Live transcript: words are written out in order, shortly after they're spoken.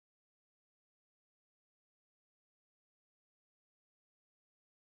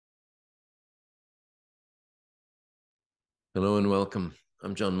Hello and welcome.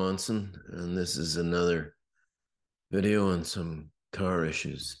 I'm John Monson, and this is another video on some car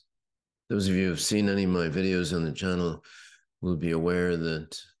issues. Those of you who have seen any of my videos on the channel will be aware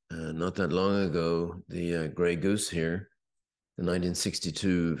that not that long ago, the Grey Goose here, the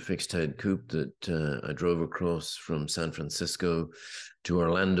 1962 fixed-head coupe that I drove across from San Francisco to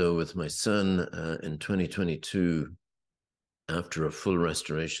Orlando with my son in 2022 after a full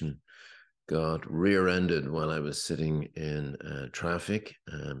restoration, got rear-ended while I was sitting in traffic,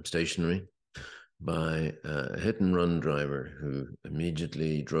 stationary, by a hit-and-run driver who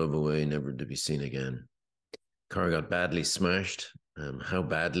immediately drove away, never to be seen again. Car got badly smashed. How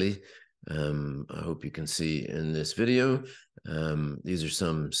badly? I hope you can see in this video. These are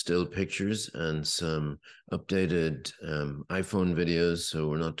some still pictures and some updated iPhone videos, so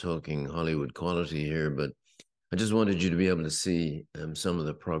we're not talking Hollywood quality here, but I just wanted you to be able to see some of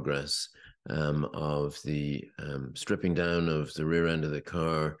the progress of the stripping down of the rear end of the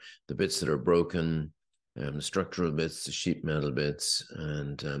car, the bits that are broken, the structural bits, the sheet metal bits,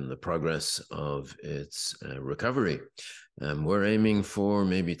 and the progress of its recovery. We're aiming for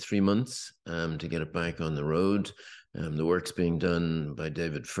maybe 3 months to get it back on the road. The work's being done by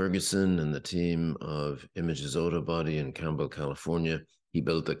David Ferguson and the team of Images Autobody in Campbell, California. He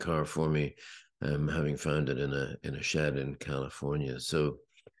built the car for me, having found it in a shed in California. So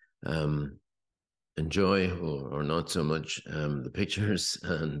enjoy or not so much the pictures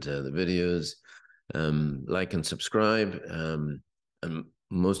and the videos. Like and subscribe, and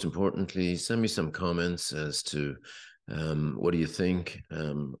most importantly, send me some comments as to what do you think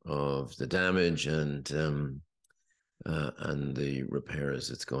of the damage and the repair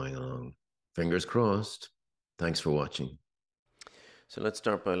as it's going along. Fingers crossed. Thanks for watching. So let's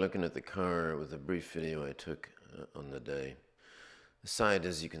start by looking at the car with a brief video I took on the day. The side,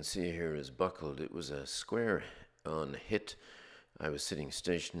 as you can see here, is buckled. It was a square-on hit. I was sitting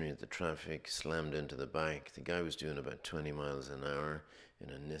stationary at the traffic, slammed into the back. The guy was doing about 20 miles an hour in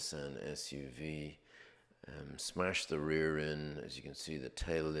a Nissan SUV. Smashed the rear in. As you can see, the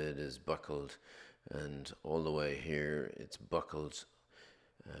tail lid is buckled, and all the way here it's buckled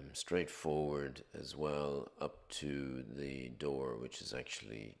straight forward as well up to the door, which is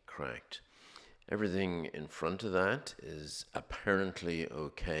actually cracked. Everything in front of that is apparently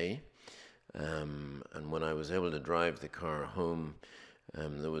okay. And when I was able to drive the car home,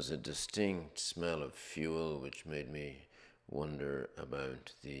 there was a distinct smell of fuel, which made me wonder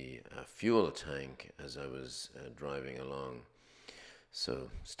about the fuel tank as I was driving along. So,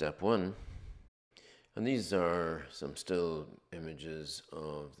 step one. And these are some still images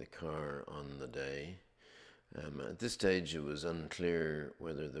of the car on the day. At this stage, it was unclear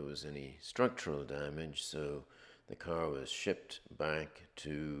whether there was any structural damage, so the car was shipped back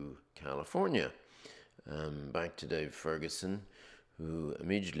to California, back to Dave Ferguson, who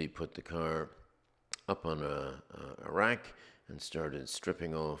immediately put the car up on a rack and started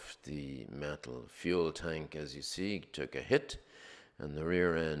stripping off the metal fuel tank. As you see, took a hit, and the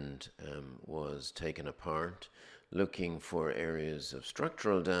rear end was taken apart, looking for areas of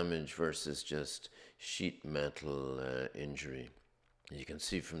structural damage versus just sheet metal injury. You can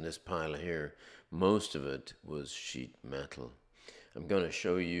see from this pile here, most of it was sheet metal. I'm going to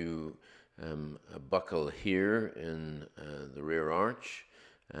show you a buckle here in the rear arch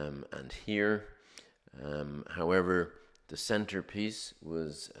and here. However, the centerpiece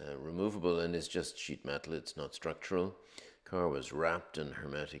was removable and is just sheet metal. It's not structural. Car was wrapped and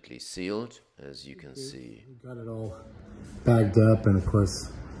hermetically sealed, as you can see. We got it all bagged up and, of course,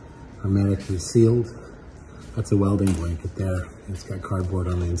 hermetically sealed. That's a welding blanket there. It's got cardboard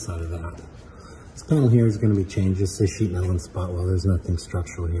on the inside of that. This panel here is going to be changed. Just say sheet metal and spot weld. There's nothing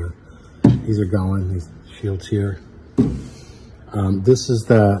structural here. These are going. These shields here. This is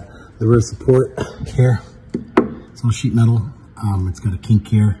the rear support here. It's all sheet metal. It's got a kink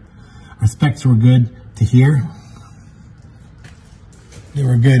here. Our specs were good to here. They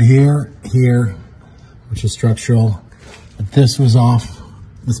were good here, which is structural. But this was off.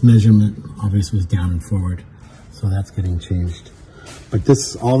 This measurement obviously was down and forward. So that's getting changed. But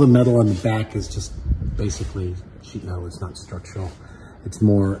this, all the metal on the back is just basically sheet metal. It's not structural. It's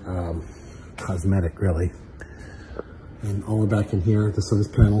more cosmetic, really. And all the back in here, so this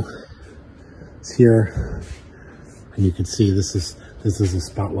panel is here. And you can see this is a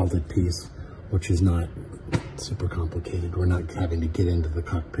spot welded piece, which is not super complicated. We're not having to get into the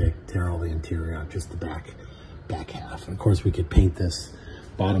cockpit, tear all the interior out, just the back half. And of course, we could paint this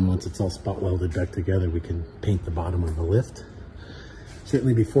bottom once it's all spot welded back together. We can paint the bottom of the lift.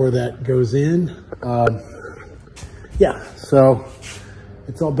 Certainly before that goes in. Yeah, so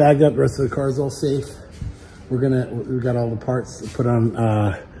it's all bagged up. The rest of the car is all safe. we've got all the parts put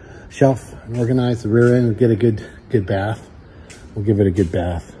on shelf and organized. The rear end, we'll get a good bath. We'll give it a good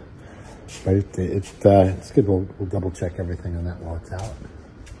bath. But it's good. We'll double check everything on that while it's out.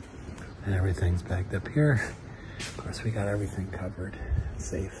 And everything's backed up here. Of course, we got everything covered,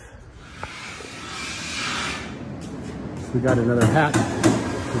 safe. We got another hat.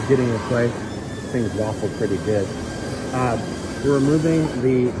 It's getting replaced. Things waffle pretty good. We're removing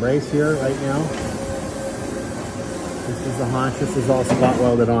the brace here right now. This is the haunch. This is all spot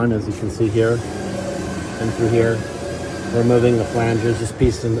welded on, as you can see here and through here. We're removing the flanges. This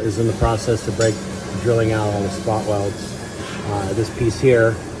piece is in the process to break, drilling out all the spot welds. This piece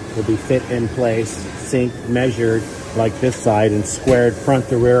here will be fit in place, synced, measured like this side, and squared front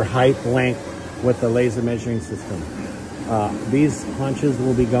to rear, height, length with the laser measuring system. These haunches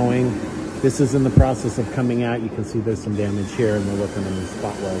will be going. This is in the process of coming out. You can see there's some damage here, and we're working on these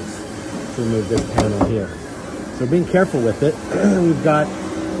spot welds to remove this panel here. So being careful with it. We've got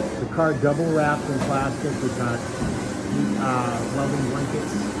the car double wrapped in plastic. We've got welding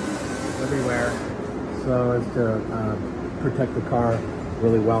blankets everywhere, so as to protect the car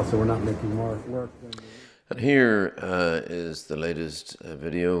really well, so we're not making more work. And here is the latest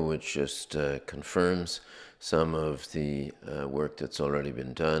video, which just confirms some of the work that's already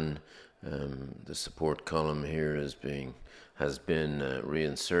been done. The support column here has been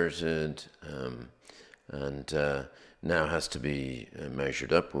reinserted and now has to be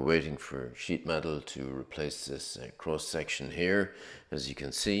measured up. We're waiting for sheet metal to replace this cross section here, as you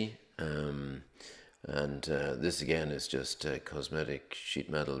can see. This again is just cosmetic sheet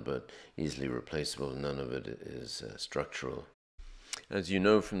metal, but easily replaceable. None of it is structural. As you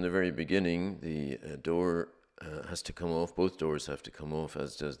know from the very beginning, the door has to come off. Both doors have to come off,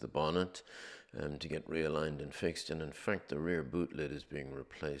 as does the bonnet, to get realigned and fixed. And in fact, the rear boot lid is being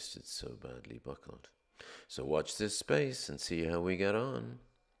replaced. It's so badly buckled. So watch this space and see how we get on.